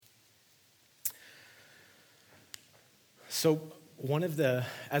So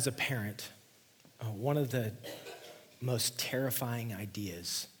as a parent, one of the most terrifying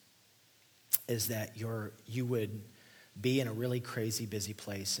ideas is that you would be in a really crazy busy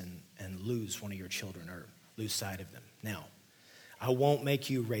place and lose one of your children or lose sight of them. Now, I won't make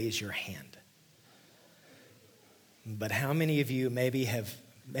you raise your hand, but how many of you maybe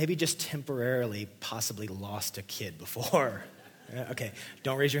just temporarily possibly lost a kid before? Okay,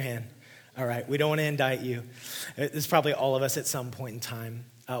 don't raise your hand. All right, we don't want to indict you. It's probably all of us at some point in time.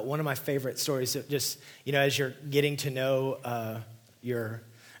 One of my favorite stories, just, as you're getting to know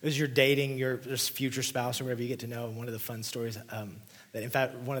as you're dating your future spouse or whatever you get to know, one of the fun stories, that in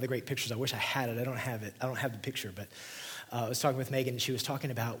fact, one of the great pictures, I wish I had it. I don't have it. I don't have the picture, but I was talking with Megan, and she was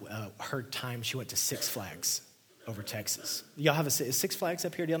talking about her time she went to Six Flags over Texas. Y'all have is Six Flags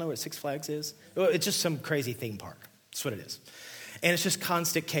up here? Do y'all know what Six Flags is? Well, it's just some crazy theme park. That's what it is. And it's just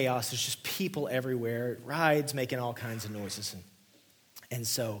constant chaos. There's just people everywhere, rides, making all kinds of noises. And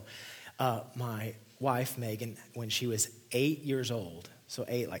so my wife, Megan, when she was 8 years old, so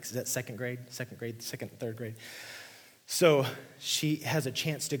 8, is that second, third grade? So she has a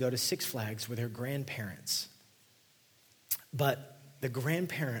chance to go to Six Flags with her grandparents. But her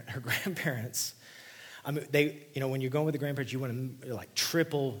grandparents, when you're going with the grandparents, you want to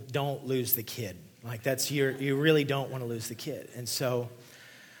triple, don't lose the kid. You really don't want to lose the kid. And so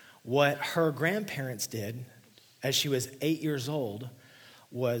what her grandparents did as she was 8 years old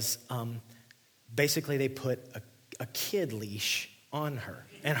was basically they put a kid leash on her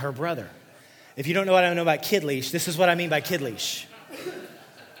and her brother. If you don't know what I know about kid leash, this is what I mean by kid leash.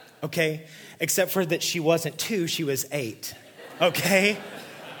 Okay? Except for that she wasn't 2, she was 8. Okay?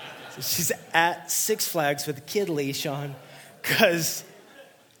 So she's at Six Flags with a kid leash on because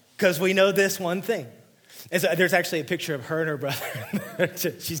we know this one thing. There's actually a picture of her and her brother.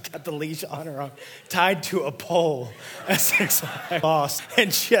 She's got the leash on her arm, tied to a pole at Six Flags. Lost.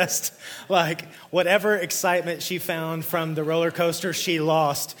 And just whatever excitement she found from the roller coaster, she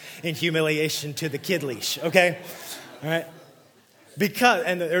lost in humiliation to the kid leash. Okay? All right?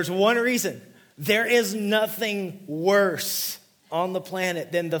 And there's one reason. There is nothing worse on the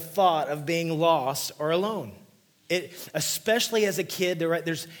planet than the thought of being lost or alone. Especially as a kid,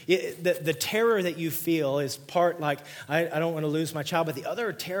 there's the terror that you feel is part I don't want to lose my child, but the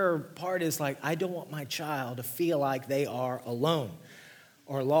other terror part is I don't want my child to feel like they are alone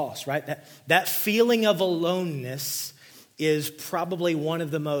or lost, right? That feeling of aloneness is probably one of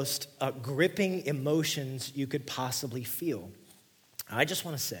the most gripping emotions you could possibly feel. I just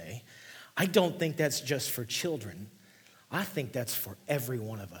want to say, I don't think that's just for children. I think that's for every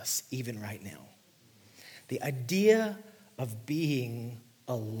one of us, even right now. The idea of being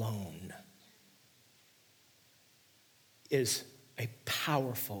alone is a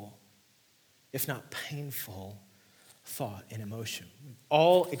powerful, if not painful, thought and emotion. We've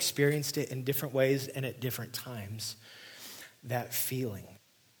all experienced it in different ways and at different times, that feeling.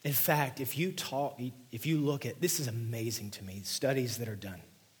 In fact, if you look at, this is amazing to me, studies that are done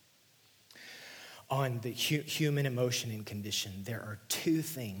on the human emotion and condition, there are 2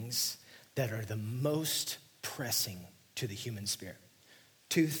 things that are the most pressing to the human spirit.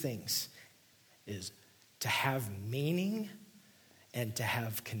 2 things is to have meaning and to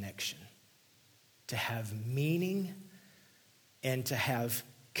have connection. To have meaning and to have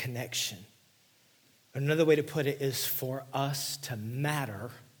connection. Another way to put it is for us to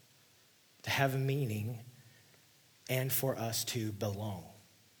matter, to have meaning, and for us to belong,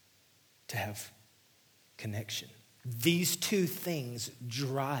 to have connection. These 2 things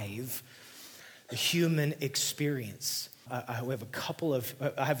drive the human experience. I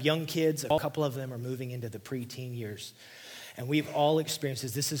have young kids. A couple of them are moving into the preteen years. And we've all experienced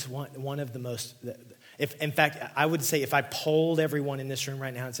this. This is one of the most, in fact, I would say if I polled everyone in this room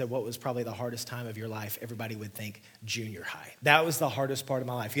right now and said what was probably the hardest time of your life, everybody would think junior high. That was the hardest part of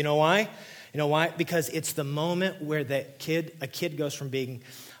my life. You know why? Because it's the moment where a kid goes from being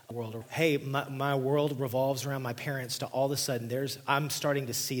world, hey, my world revolves around my parents, to all of a sudden I'm starting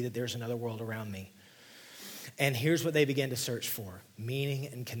to see that there's another world around me. And here's what they begin to search for: meaning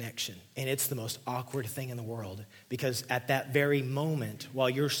and connection. And it's the most awkward thing in the world, because at that very moment, while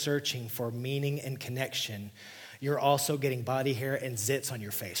you're searching for meaning and connection, you're also getting body hair and zits on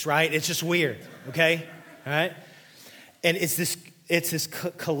your face, right? It's just weird, okay? All right? And it's this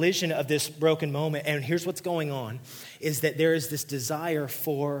collision of this broken moment. And here's what's going on, is that there is this desire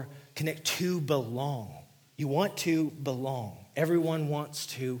to belong. You want to belong. Everyone wants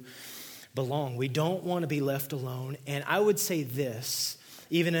to belong. We don't want to be left alone. And I would say this,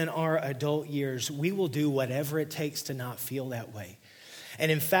 even in our adult years, we will do whatever it takes to not feel that way.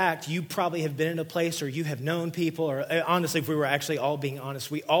 And in fact, you probably have been in a place or you have known people, or honestly, if we were actually all being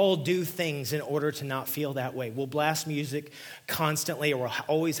honest, we all do things in order to not feel that way. We'll blast music constantly, or we'll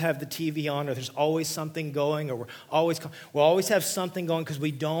always have the TV on, or there's always something going, or we'll always have something going because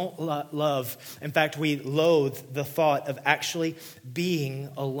we don't love. In fact, we loathe the thought of actually being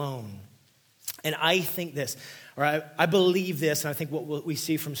alone. And I think this, or I believe this, and I think what we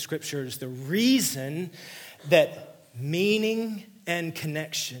see from Scripture is the reason that meaning and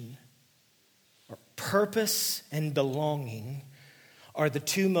connection, or purpose and belonging, are the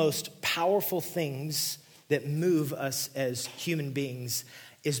two most powerful things that move us as human beings,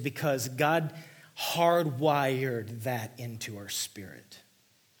 is because God hardwired that into our spirit.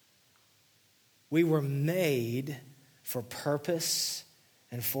 We were made for purpose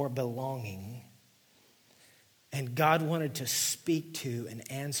and for belonging. And God wanted to speak to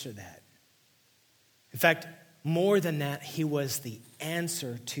and answer that. In fact, more than that, he was the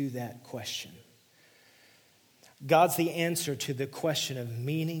answer to that question. God's the answer to the question of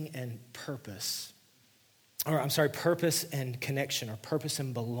meaning and purpose. Purpose and connection, or purpose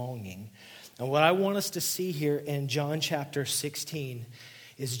and belonging. And what I want us to see here in John chapter 16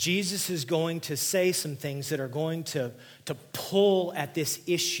 is Jesus is going to say some things that are going to pull at this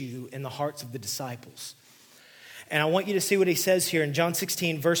issue in the hearts of the disciples. And I want you to see what he says here in John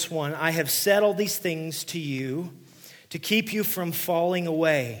 16, verse 1. I have said all these things to you to keep you from falling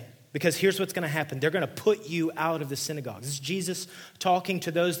away. Because here's what's going to happen. They're going to put you out of the synagogue. This is Jesus talking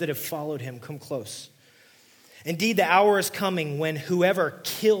to those that have followed him. Come close. Indeed, the hour is coming when whoever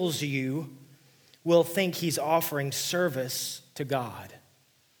kills you will think he's offering service to God.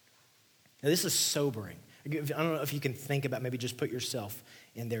 Now, this is sobering. I don't know if you can think about, maybe just put yourself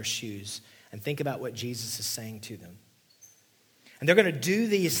in their shoes and think about what Jesus is saying to them. And they're going to do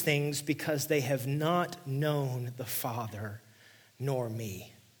these things because they have not known the Father nor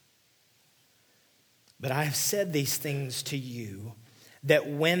me. But I have said these things to you, that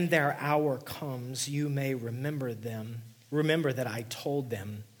when their hour comes, you may remember that I told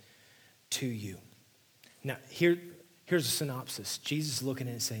them to you. Now, here's a synopsis. Jesus is looking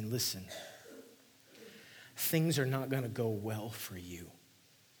at it and saying, listen, things are not going to go well for you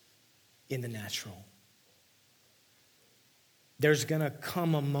in the natural. There's going to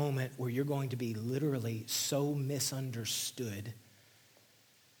come a moment where you're going to be literally so misunderstood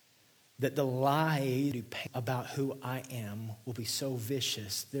that the lie about who I am will be so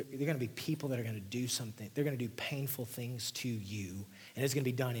vicious. There are going to be people that are going to do something. They're going to do painful things to you, and it's going to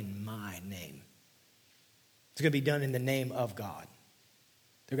be done in my name. It's going to be done in the name of God.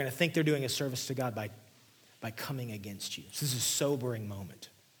 They're going to think they're doing a service to God by coming against you. So this is a sobering moment.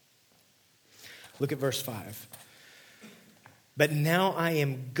 Look at verse 5. But now I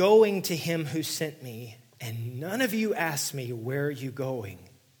am going to him who sent me, and none of you ask me, where are you going?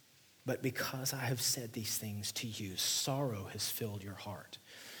 But because I have said these things to you, sorrow has filled your heart.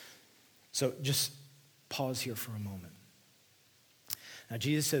 So just pause here for a moment. Now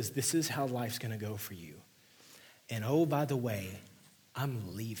Jesus says, this is how life's going to go for you. And oh, by the way,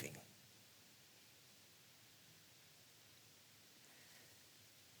 I'm leaving.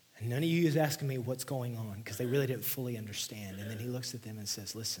 And none of you is asking me what's going on because they really didn't fully understand. And then he looks at them and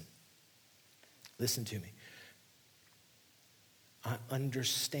says, listen to me. I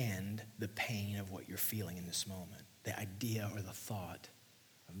understand the pain of what you're feeling in this moment, the idea or the thought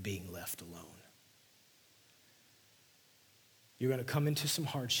of being left alone. You're going to come into some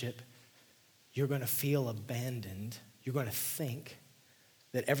hardship. You're going to feel abandoned. You're going to think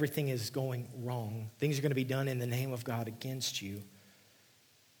that everything is going wrong. Things are going to be done in the name of God against you.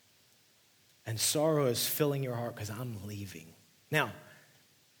 And sorrow is filling your heart because I'm leaving. Now,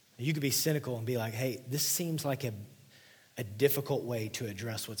 you could be cynical and be like, hey, this seems like a difficult way to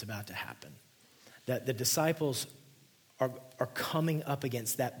address what's about to happen. That the disciples are coming up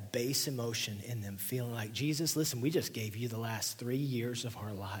against that base emotion in them, feeling like, Jesus, listen, we just gave you the last 3 years of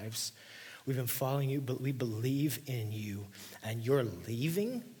our lives. We've been following you, but we believe in you. And you're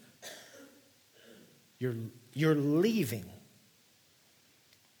leaving? You're leaving.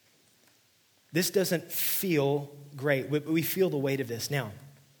 This doesn't feel great. We feel the weight of this. Now,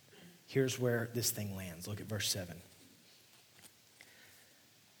 here's where this thing lands. Look at verse 7.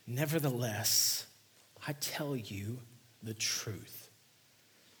 Nevertheless, I tell you the truth.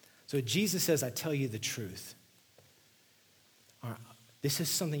 So Jesus says, I tell you the truth. All right, this is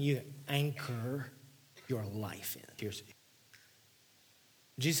something you anchor your life in.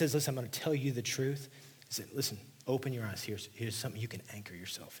 Jesus says, listen, I'm going to tell you the truth. He said, listen, open your eyes. Here's something you can anchor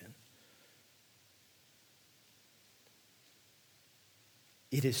yourself in.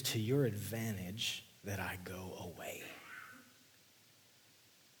 It is to your advantage that I go away.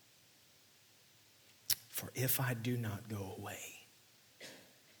 For if I do not go away,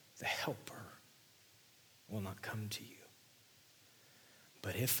 the helper will not come to you.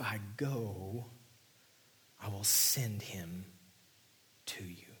 But if I go, I will send him to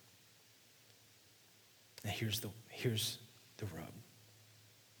you. Now here's the rub.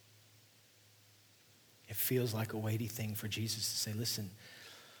 It feels like a weighty thing for Jesus to say, listen,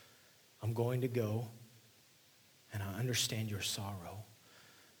 I'm going to go, and I understand your sorrow,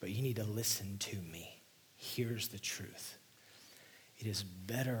 but you need to listen to me. Here's the truth. It is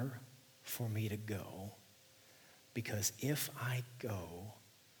better for me to go, because if I go,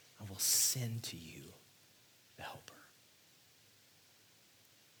 I will send to you the helper.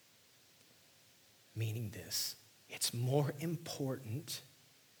 Meaning this, it's more important,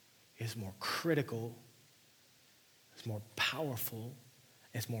 it's more critical, it's more powerful,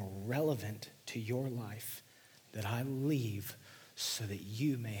 it's more relevant to your life that I leave so that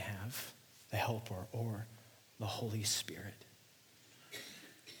you may have the helper or the Holy Spirit.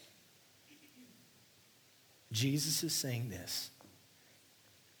 Jesus is saying this.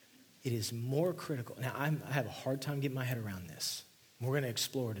 It is more critical. Now, I have a hard time getting my head around this. We're going to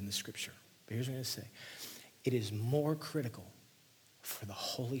explore it in the scripture. But here's what I'm going to say. It is more critical for the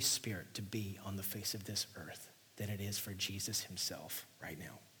Holy Spirit to be on the face of this earth than it is for Jesus himself right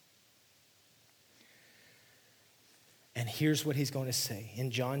now. And here's what he's going to say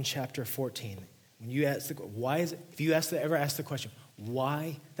in John chapter 14. When you ask if you ever ask the question,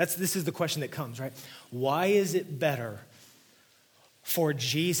 why? This is the question that comes, right? Why is it better for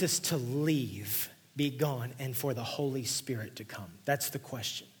Jesus to leave, be gone, and for the Holy Spirit to come? That's the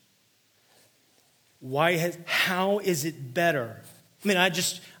question. How is it better? I mean, I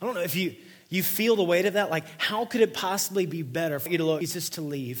don't know if you feel the weight of that. Like, how could it possibly be better for you to look Jesus to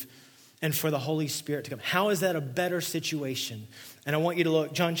leave and for the Holy Spirit to come? How is that a better situation? And I want you to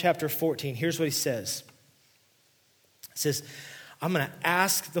look, John chapter 14. Here's what he says. It says, I'm going to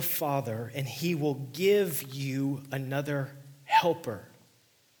ask the Father, and he will give you another helper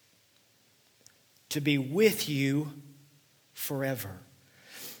to be with you forever.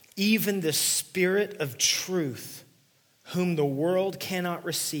 Even the Spirit of truth, whom the world cannot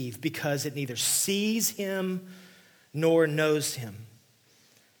receive, because it neither sees him nor knows him.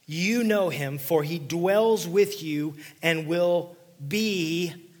 You know him, for he dwells with you and will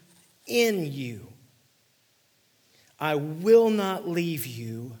be in you. I will not leave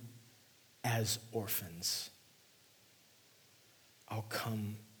you as orphans. I'll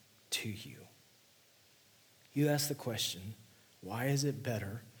come to you. You ask the question, why is it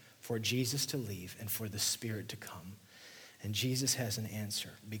better for Jesus to leave and for the Spirit to come? And Jesus has an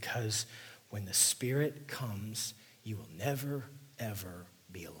answer. Because when the Spirit comes, you will never, ever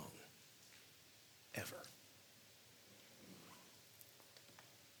be alone. Ever.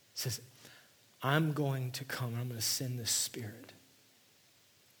 It says, I'm going to come. I'm going to send the Spirit.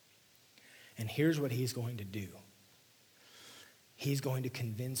 And here's what he's going to do. He's going to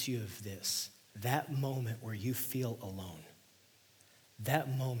convince you of this. That moment where you feel alone.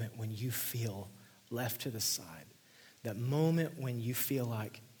 That moment when you feel left to the side. That moment when you feel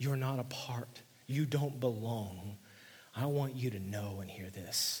like you're not a part. You don't belong. I want you to know and hear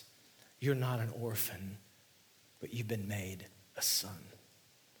this. You're not an orphan, but you've been made a son.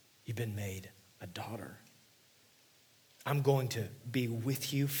 You've been made a daughter. I'm going to be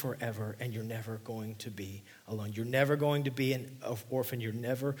with you forever, and you're never going to be alone. You're never going to be an orphan. You're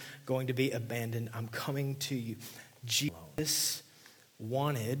never going to be abandoned. I'm coming to you. Jesus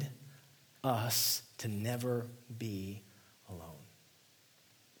wanted us to never be alone.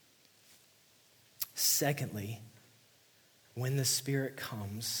 Secondly, when the Spirit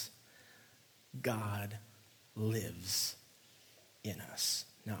comes, God lives in us.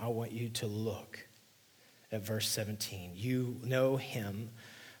 Now, I want you to look at verse 17. You know him,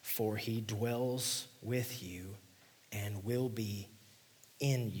 for he dwells with you and will be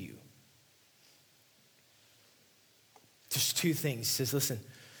in you. There's two things. He says, listen,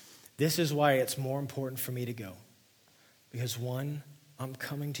 this is why it's more important for me to go. Because one, I'm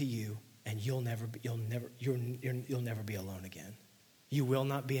coming to you, and you'll never be alone again. You will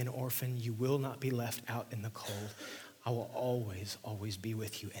not be an orphan. You will not be left out in the cold. I will always, always be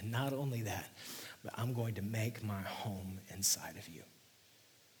with you. And not only that, but I'm going to make my home inside of you.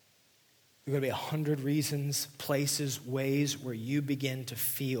 There are going to be 100 reasons, places, ways where you begin to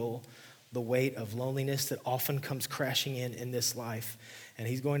feel the weight of loneliness that often comes crashing in this life. And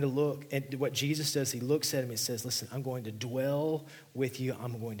he's going to look at what Jesus does. He looks at him and says, listen, I'm going to dwell with you.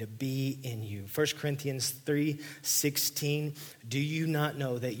 I'm going to be in you. 1 Corinthians 3:16, do you not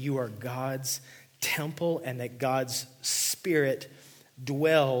know that you are God's temple and that God's Spirit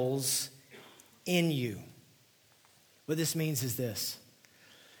dwells in you? What this means is this.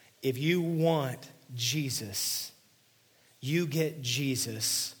 If you want Jesus, you get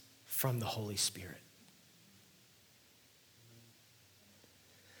Jesus from the Holy Spirit.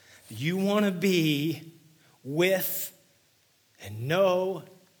 You want to be with and know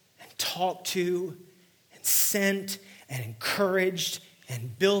and talk to and sent and encouraged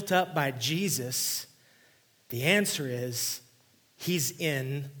and built up by Jesus, the answer is he's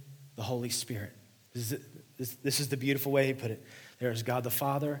in the Holy Spirit. This is the beautiful way he put it. There is God the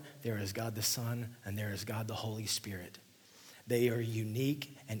Father, there is God the Son, and there is God the Holy Spirit. They are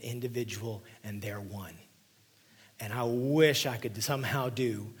unique and individual, and they're one. And I wish I could somehow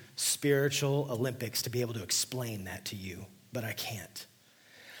do spiritual Olympics to be able to explain that to you, but I can't.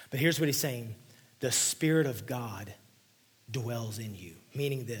 But here's what he's saying. The Spirit of God dwells in you,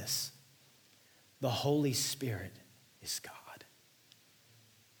 meaning this. The Holy Spirit is God,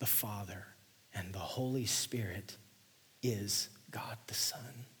 the Father, and the Holy Spirit is God the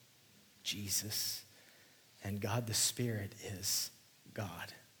Son, Jesus, and God the Spirit is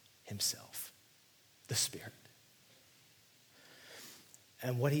God himself, the Spirit.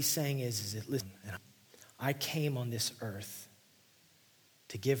 And what he's saying is that, listen, I came on this earth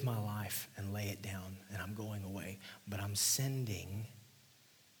to give my life and lay it down, and I'm going away, but I'm sending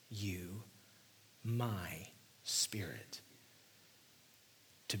you my Spirit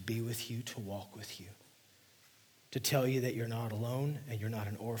to be with you, to walk with you, to tell you that you're not alone and you're not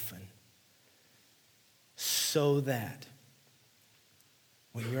an orphan, so that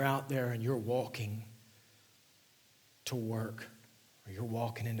when you're out there and you're walking to work, or you're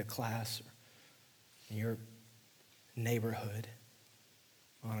walking into class, or in your neighborhood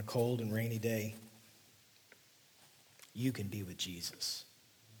on a cold and rainy day, you can be with Jesus.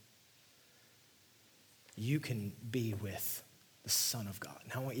 You can be with the Son of God.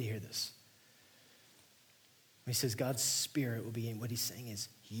 And I want you to hear this. When he says God's Spirit will be in, what he's saying is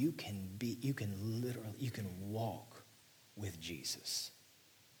you can walk with Jesus.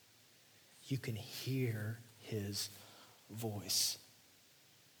 You can hear his voice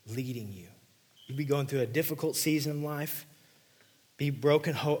leading you. You'd be going through a difficult season in life, be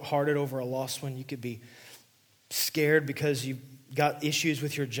broken-hearted over a lost one. You could be scared because you've got issues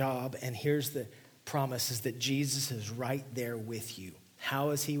with your job, and here's the promise is that Jesus is right there with you. How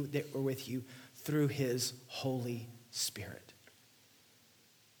is he there with you? Through his Holy Spirit.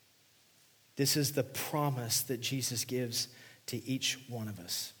 This is the promise that Jesus gives to each one of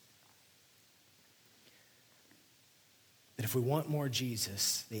us. That if we want more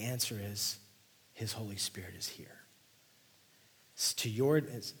Jesus, the answer is his Holy Spirit is here.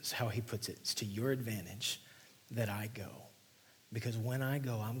 It's how he puts it, it's to your advantage that I go. Because when I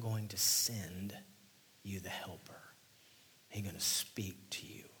go, I'm going to send you the helper. He's going to speak to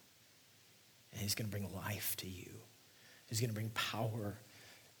you. And he's going to bring life to you. He's going to bring power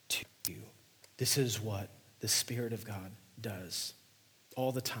to you. This is what the Spirit of God does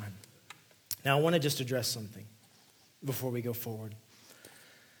all the time. Now, I want to just address something before we go forward.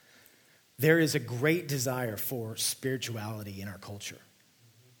 There is a great desire for spirituality in our culture.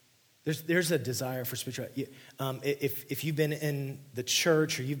 There's a desire for spirituality. If you've been in the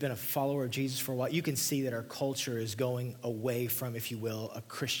church or you've been a follower of Jesus for a while, you can see that our culture is going away from, if you will, a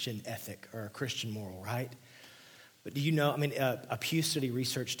Christian ethic or a Christian moral, right? But do you know, a Pew study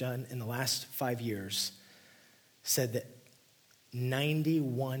research done in the last 5 years said that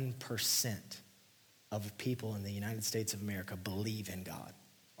 91% of people in the United States of America believe in God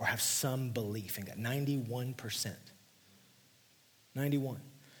or have some belief in God. 91%. 91%.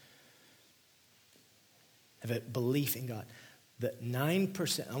 Have a belief in God. The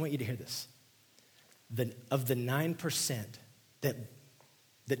 9%, I want you to hear this. Of the 9%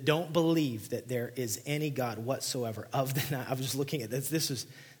 that don't believe that there is any God whatsoever, I was looking at this, this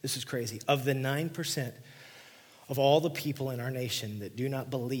is crazy. Of the 9% of all the people in our nation that do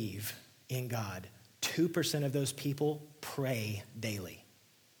not believe in God, 2% of those people pray daily.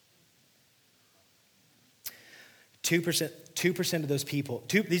 2% of those people,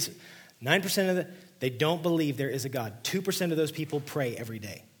 9% of they don't believe there is a God. 2% of those people pray every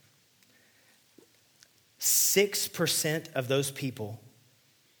day. 6% of those people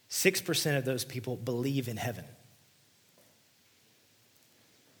believe in heaven.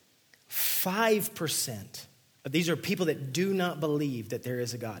 5%, these are people that do not believe that there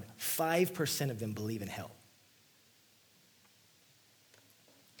is a God. 5% of them believe in hell.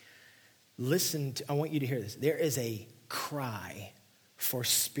 Listen, I want you to hear this. There is a cry for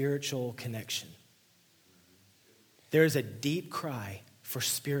spiritual connection. There is a deep cry for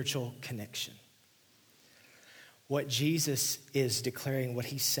spiritual connection. What Jesus is declaring, what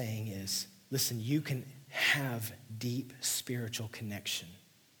he's saying is, listen, you can have deep spiritual connection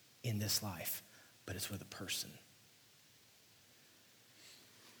in this life, but it's with a person.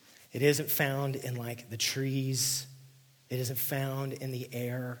 It isn't found in like the trees. It isn't found in the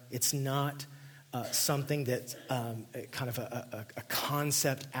air. It's not something that's kind of a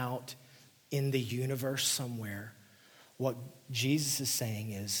concept out in the universe somewhere. What Jesus is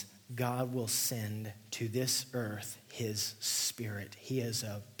saying is God will send to this earth his Spirit. He is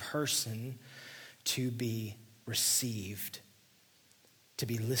a person to be received, to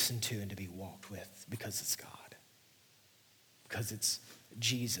be listened to, and to be walked with because it's God, because it's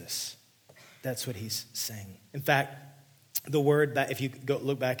Jesus. That's what he's saying. In fact, the word that, if you go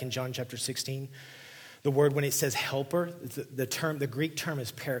look back in John chapter 16, the word when it says helper, the Greek term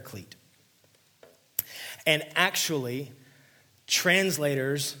is paraclete. And actually,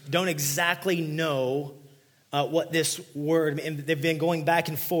 translators don't exactly know what this word, and they've been going back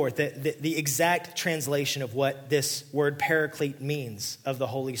and forth, the exact translation of what this word paraclete means of the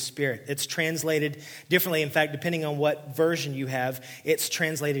Holy Spirit. It's translated differently. In fact, depending on what version you have, it's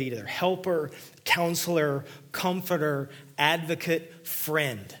translated either helper, counselor, comforter, advocate,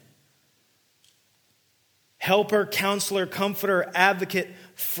 friend. Helper, counselor, comforter, advocate,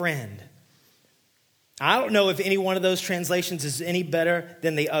 friend. I don't know if any one of those translations is any better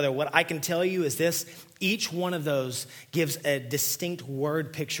than the other. What I can tell you is this: each one of those gives a distinct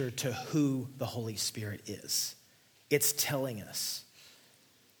word picture to who the Holy Spirit is. It's telling us.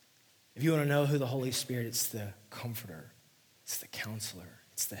 If you want to know who the Holy Spirit is, it's the comforter, it's the counselor,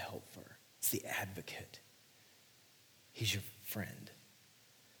 it's the helper, it's the advocate. He's your friend.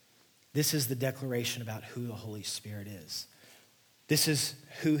 This is the declaration about who the Holy Spirit is. This is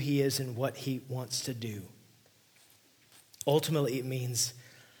who he is and what he wants to do. Ultimately, it means,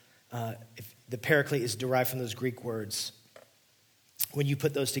 if the paraclete is derived from those Greek words, when you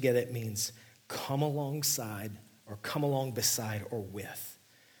put those together, it means come alongside or come along beside or with.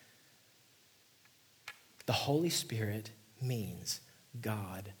 The Holy Spirit means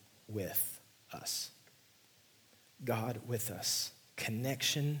God with us. God with us.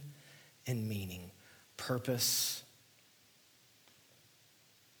 Connection and meaning. Purpose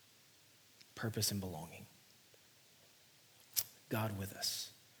and belonging. God with us.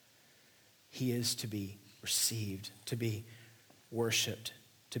 He is to be received, to be worshiped,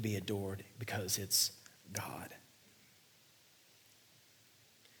 to be adored because it's God.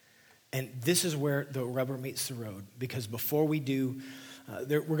 And this is where the rubber meets the road, because before we do,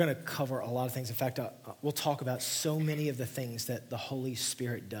 we're going to cover a lot of things. In fact, we'll talk about so many of the things that the Holy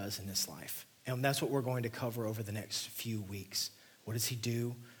Spirit does in this life. And that's what we're going to cover over the next few weeks. What does he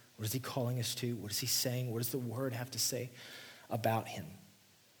do? What is he calling us to? What is he saying? What does the word have to say about him?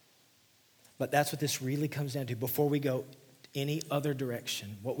 But that's what this really comes down to. Before we go any other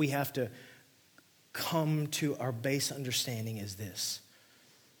direction, what we have to come to our base understanding is this.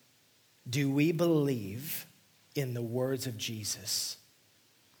 Do we believe in the words of Jesus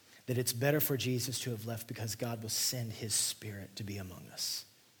that it's better for Jesus to have left because God will send his Spirit to be among us?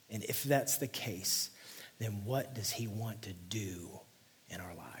 And if that's the case, then what does he want to do in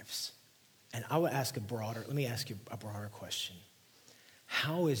our lives? And I would ask let me ask you a broader question.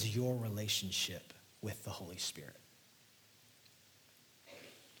 How is your relationship with the Holy Spirit?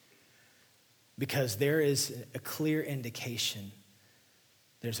 Because there is a clear indication.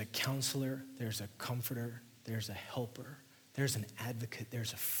 There's a counselor, there's a comforter, there's a helper, there's an advocate,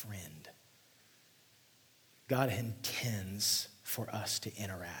 there's a friend. God intends for us to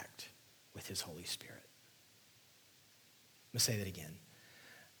interact with his Holy Spirit. I'm going to say that again.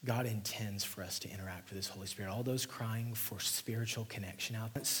 God intends for us to interact with his Holy Spirit. All those crying for spiritual connection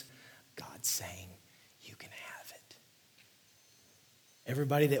out there, God's saying, you can have it.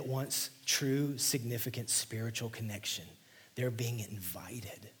 Everybody that wants true, significant spiritual connection, they're being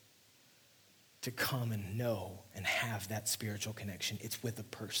invited to come and know and have that spiritual connection. It's with a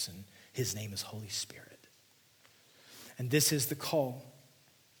person. His name is Holy Spirit. And this is the call.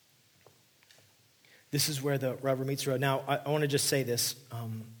 This is where the rubber meets the road. Now, I want to just say this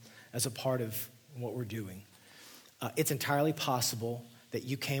as a part of what we're doing. It's entirely possible that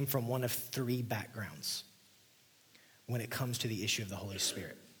you came from one of three backgrounds when it comes to the issue of the Holy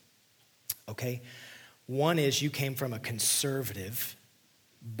Spirit. Okay? One is you came from a conservative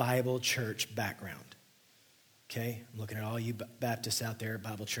Bible church background. Okay? I'm looking at all you Baptists out there,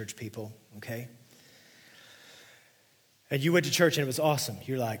 Bible church people. Okay? And you went to church and it was awesome.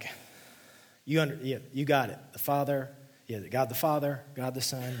 You're like, you got it. The Father, God the Father, God the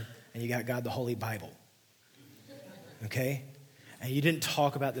Son, and you got God the Holy Bible. Okay? And you didn't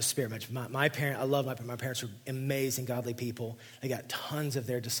talk about the Spirit much. My parents were amazing, godly people. They got tons of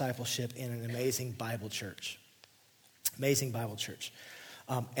their discipleship in an amazing Bible church. Amazing Bible church.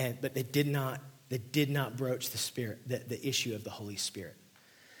 But they did not broach the Spirit, the issue of the Holy Spirit.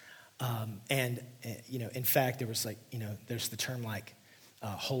 In fact, there was there's the term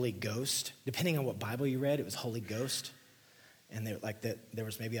Holy Ghost. Depending on what Bible you read, it was Holy Ghost. And there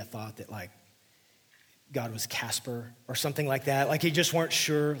was maybe a thought that God was Casper or something like that. Like he just weren't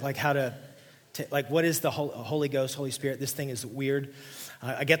sure how to what is the Holy Ghost, Holy Spirit? This thing is weird.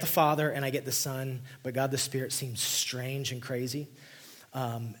 I get the Father and I get the Son, but God the Spirit seems strange and crazy.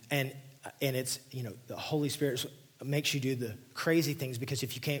 And it's, the Holy Spirit makes you do the crazy things because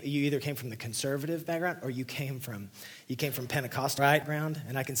if you either came from the conservative background or you came from Pentecostal background,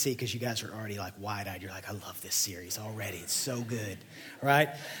 and I can see because you guys are already wide-eyed. You're like, I love this series already. It's so good, right?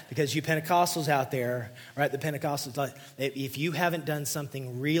 Because you Pentecostals out there, right? The Pentecostals, if you haven't done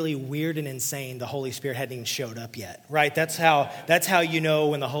something really weird and insane, the Holy Spirit hadn't even showed up yet, right? That's how you know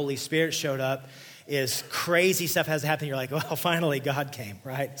when the Holy Spirit showed up. Is crazy stuff has happened. You're like, well, finally God came,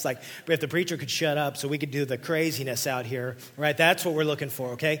 right? It's like, if the preacher could shut up so we could do the craziness out here, right? That's what we're looking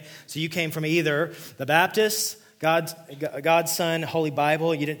for, okay? So you came from either the Baptists, God's Son, Holy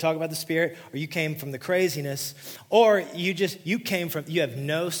Bible, you didn't talk about the Spirit, or you came from the craziness, or you have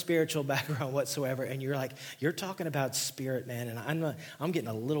no spiritual background whatsoever, and you're talking about Spirit, man, and I'm getting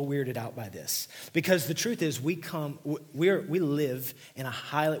a little weirded out by this. Because the truth is we live in a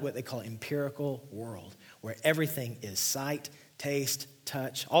highly, what they call empirical world, where everything is sight, taste,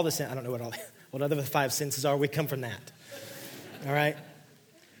 touch, all this, I don't know what other 5 senses are, we come from that, all right?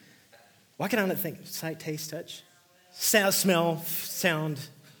 Why can I not think sight, taste, touch? Smell, sound,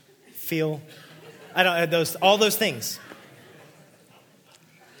 feel. All those things.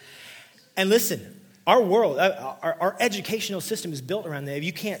 And listen, our world, our educational system is built around that.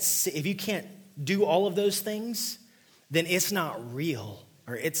 If you can't do all of those things, then it's not real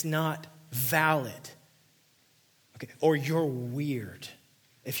or it's not valid. Okay, or you're weird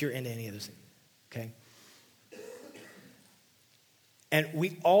if you're into any of those things. Okay. And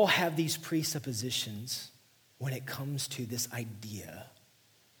we all have these presuppositions when it comes to this idea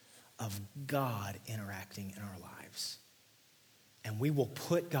of God interacting in our lives. And we will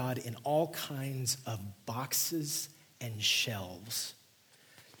put God in all kinds of boxes and shelves.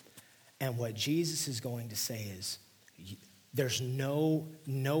 And what Jesus is going to say is, there's no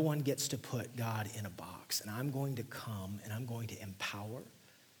one gets to put God in a box. And I'm going to come and I'm going to empower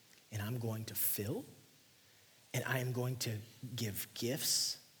and I'm going to fill and I am going to give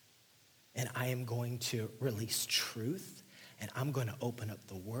gifts. And I am going to release truth, and I'm going to open up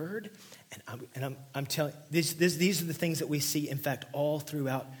the Word, and I'm telling you, these are the things that we see, in fact, all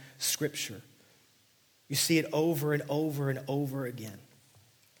throughout Scripture. You see it over and over and over again.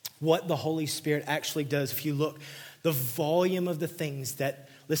 What the Holy Spirit actually does, if you look, the volume of the things that,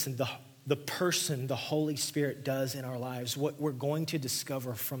 listen, the person the Holy Spirit does in our lives, what we're going to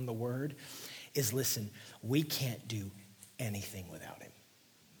discover from the Word is, listen, we can't do anything without Him.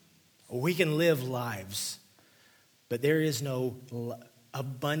 We can live lives, but there is no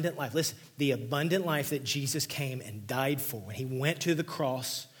abundant life. Listen, the abundant life that Jesus came and died for, when he went to the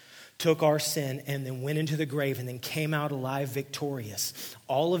cross, took our sin, and then went into the grave, and then came out alive victorious.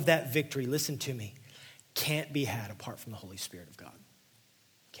 All of that victory, listen to me, can't be had apart from the Holy Spirit of God.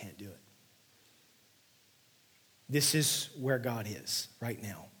 Can't do it. This is where God is right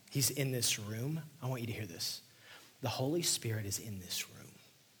now. He's in this room. I want you to hear this. The Holy Spirit is in this room.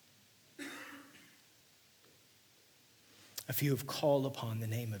 If you have called upon the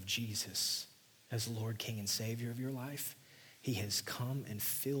name of Jesus as Lord, King, and Savior of your life, he has come and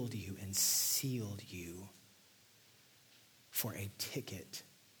filled you and sealed you for a ticket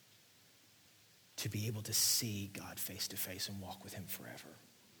to be able to see God face to face and walk with him forever.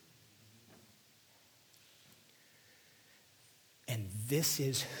 And this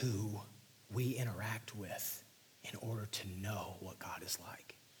is who we interact with in order to know what God is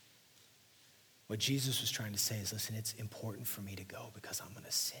like. What Jesus was trying to say is, listen, it's important for me to go because I'm going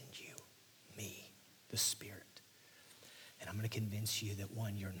to send you, me, the Spirit. And I'm going to convince you that,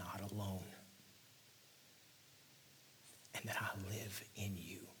 one, you're not alone. And that I live in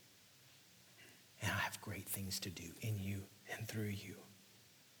you. And I have great things to do in you and through you.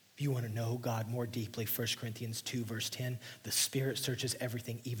 If you want to know God more deeply, 1 Corinthians 2, verse 10, the Spirit searches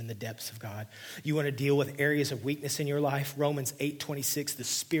everything, even the depths of God. You want to deal with areas of weakness in your life, Romans 8:26, the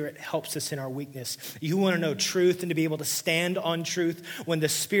Spirit helps us in our weakness. You want to know truth and to be able to stand on truth. When the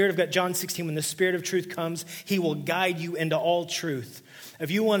Spirit of God, John 16, when the Spirit of truth comes, he will guide you into all truth.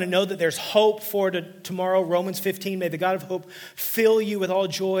 If you want to know that there's hope for tomorrow, Romans 15, may the God of hope fill you with all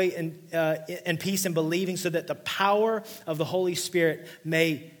joy and peace in believing, so that the power of the Holy Spirit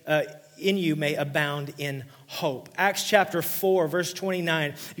in you may abound in hope. Acts chapter 4, verse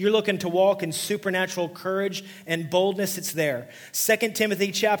 29. You're looking to walk in supernatural courage and boldness, it's there. 2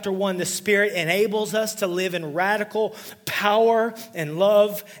 Timothy chapter 1, the Spirit enables us to live in radical power and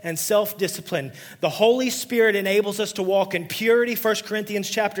love and self-discipline. The Holy Spirit enables us to walk in purity, 1 Corinthians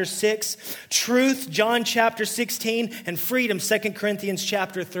chapter 6, truth, John chapter 16, and freedom, 2 Corinthians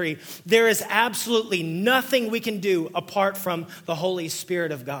chapter 3. There is absolutely nothing we can do apart from the Holy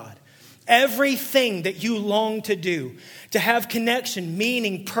Spirit of God. Everything that you long to do, to have connection,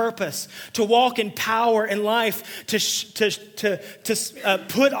 meaning, purpose, to walk in power in life, to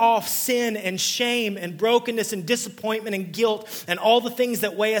put off sin and shame and brokenness and disappointment and guilt and all the things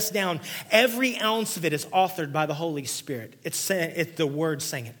that weigh us down, every ounce of it is authored by the Holy Spirit. It's the Word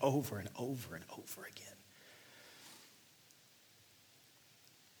saying it over and over and over again.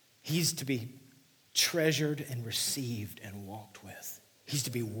 He's to be treasured and received and walked with. He's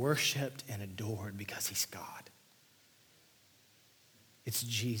to be worshiped and adored because he's God. It's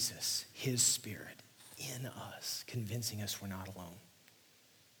Jesus, his Spirit in us, convincing us we're not alone.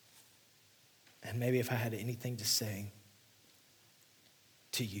 And maybe if I had anything to say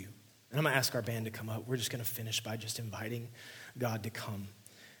to you, and I'm going to ask our band to come up. We're just going to finish by just inviting God to come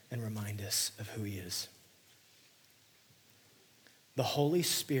and remind us of who he is. The Holy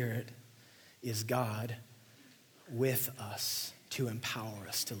Spirit is God with us to empower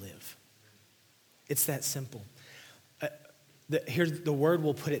us to live. It's that simple. The Word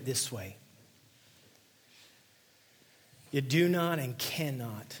will put it this way. You do not and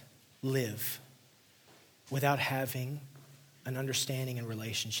cannot live without having an understanding and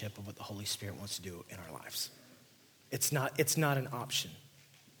relationship of what the Holy Spirit wants to do in our lives. It's not an option.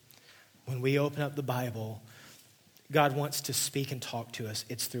 When we open up the Bible, God wants to speak and talk to us.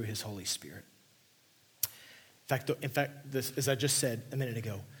 It's through his Holy Spirit. In fact, this, as I just said a minute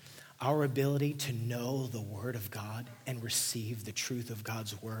ago, our ability to know the Word of God and receive the truth of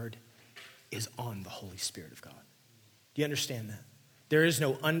God's Word is on the Holy Spirit of God. Do you understand that? There is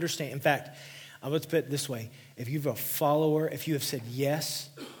no understanding. In fact, let's put it this way. If you're a follower, if you have said yes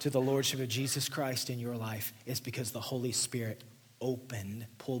to the Lordship of Jesus Christ in your life, it's because the Holy Spirit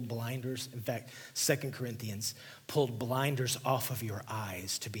pulled blinders. In fact, 2 Corinthians pulled blinders off of your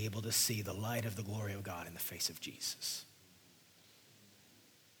eyes to be able to see the light of the glory of God in the face of Jesus.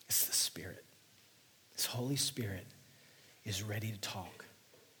 It's the Spirit. This Holy Spirit is ready to talk.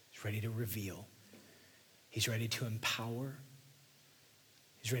 He's ready to reveal. He's ready to empower.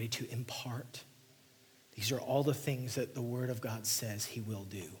 He's ready to impart. These are all the things that the Word of God says he will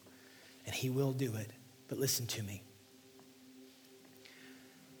do. And he will do it. But listen to me.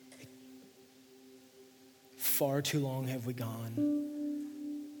 Far too long have we gone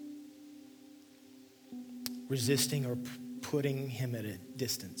resisting or putting him at a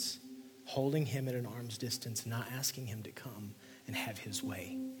distance, holding him at an arm's distance, not asking him to come and have his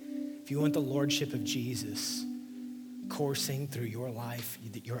way. If you want the lordship of Jesus coursing through your life,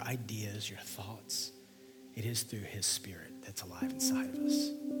 your ideas, your thoughts, it is through his Spirit that's alive inside of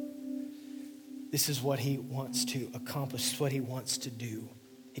us. This is what he wants to accomplish, this is what he wants to do.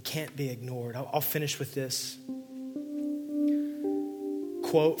 It can't be ignored. I'll finish with this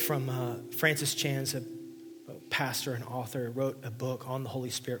quote from Francis Chan's, a pastor and author, wrote a book on the Holy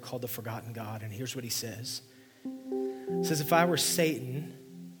Spirit called The Forgotten God. And here's what he says. He says, if I were Satan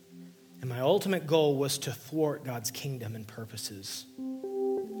and my ultimate goal was to thwart God's kingdom and purposes,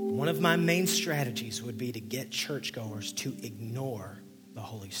 one of my main strategies would be to get churchgoers to ignore the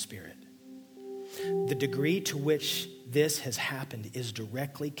Holy Spirit. The degree to which this has happened is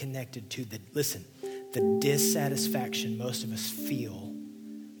directly connected to the dissatisfaction most of us feel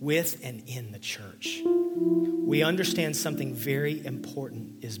with and in the church. We understand something very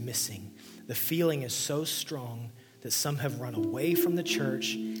important is missing. The feeling is so strong that some have run away from the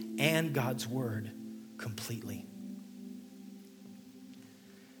church and God's Word completely.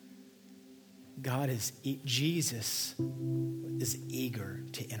 Jesus is eager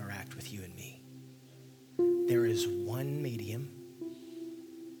to interact with you and me. There is one medium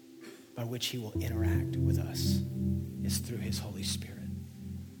by which he will interact with us. It's through his Holy Spirit.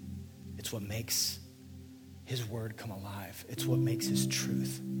 It's what makes his Word come alive. It's what makes his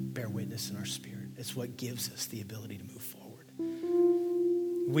truth bear witness in our spirit. It's what gives us the ability to move forward.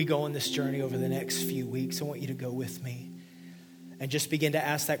 We go on this journey over the next few weeks. I want you to go with me and just begin to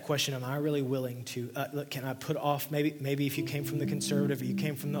ask that question, am I really willing to, can I put off, maybe if you came from the conservative, or you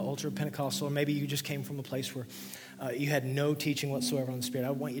came from the ultra-Pentecostal, or maybe you just came from a place where you had no teaching whatsoever on the Spirit.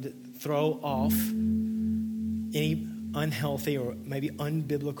 I want you to throw off any unhealthy or maybe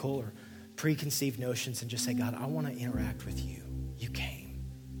unbiblical or preconceived notions and just say, God, I want to interact with you. You came.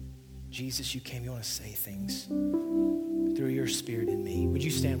 Jesus, you came. You want to say things through your Spirit in me. Would you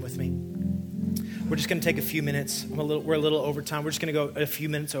stand with me? We're just going to take a few minutes. We're a little over time. We're just going to go a few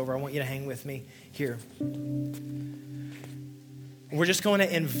minutes over. I want you to hang with me here. We're just going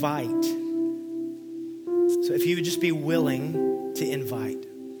to invite. So if you would just be willing to invite.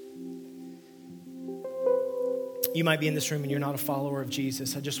 You might be in this room and you're not a follower of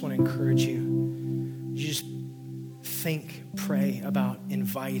Jesus. I just want to encourage you. You just think, pray about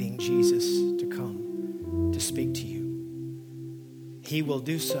inviting Jesus to come to speak to you. He will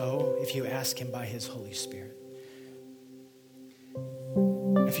do so if you ask him by his Holy Spirit.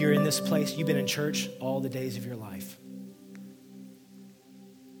 If you're in this place, you've been in church all the days of your life.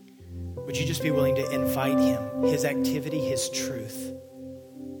 Would you just be willing to invite him, his activity, his truth,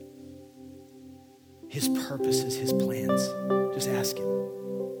 his purposes, his plans? Just ask him.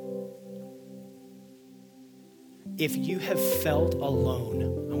 If you have felt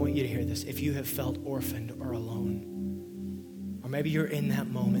alone, I want you to hear this. If you have felt orphaned or alone, or maybe you're in that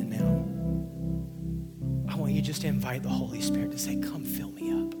moment now, I want you just to invite the Holy Spirit to say, come fill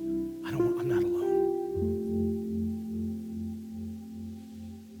me up. I'm not alone.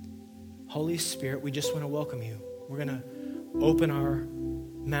 Holy Spirit, we just want to welcome you. We're going to open our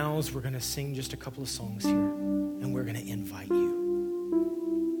mouths. We're going to sing just a couple of songs here, and we're going to invite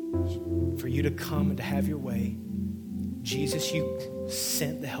you for you to come and to have your way. Jesus, you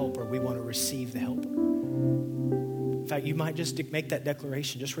sent the helper. We want to receive the helper. In fact, you might just make that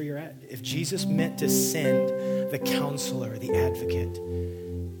declaration just where you're at. If Jesus meant to send the counselor, the advocate,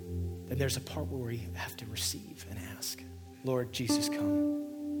 then there's a part where we have to receive and ask, Lord Jesus, come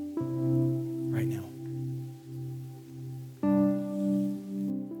right now.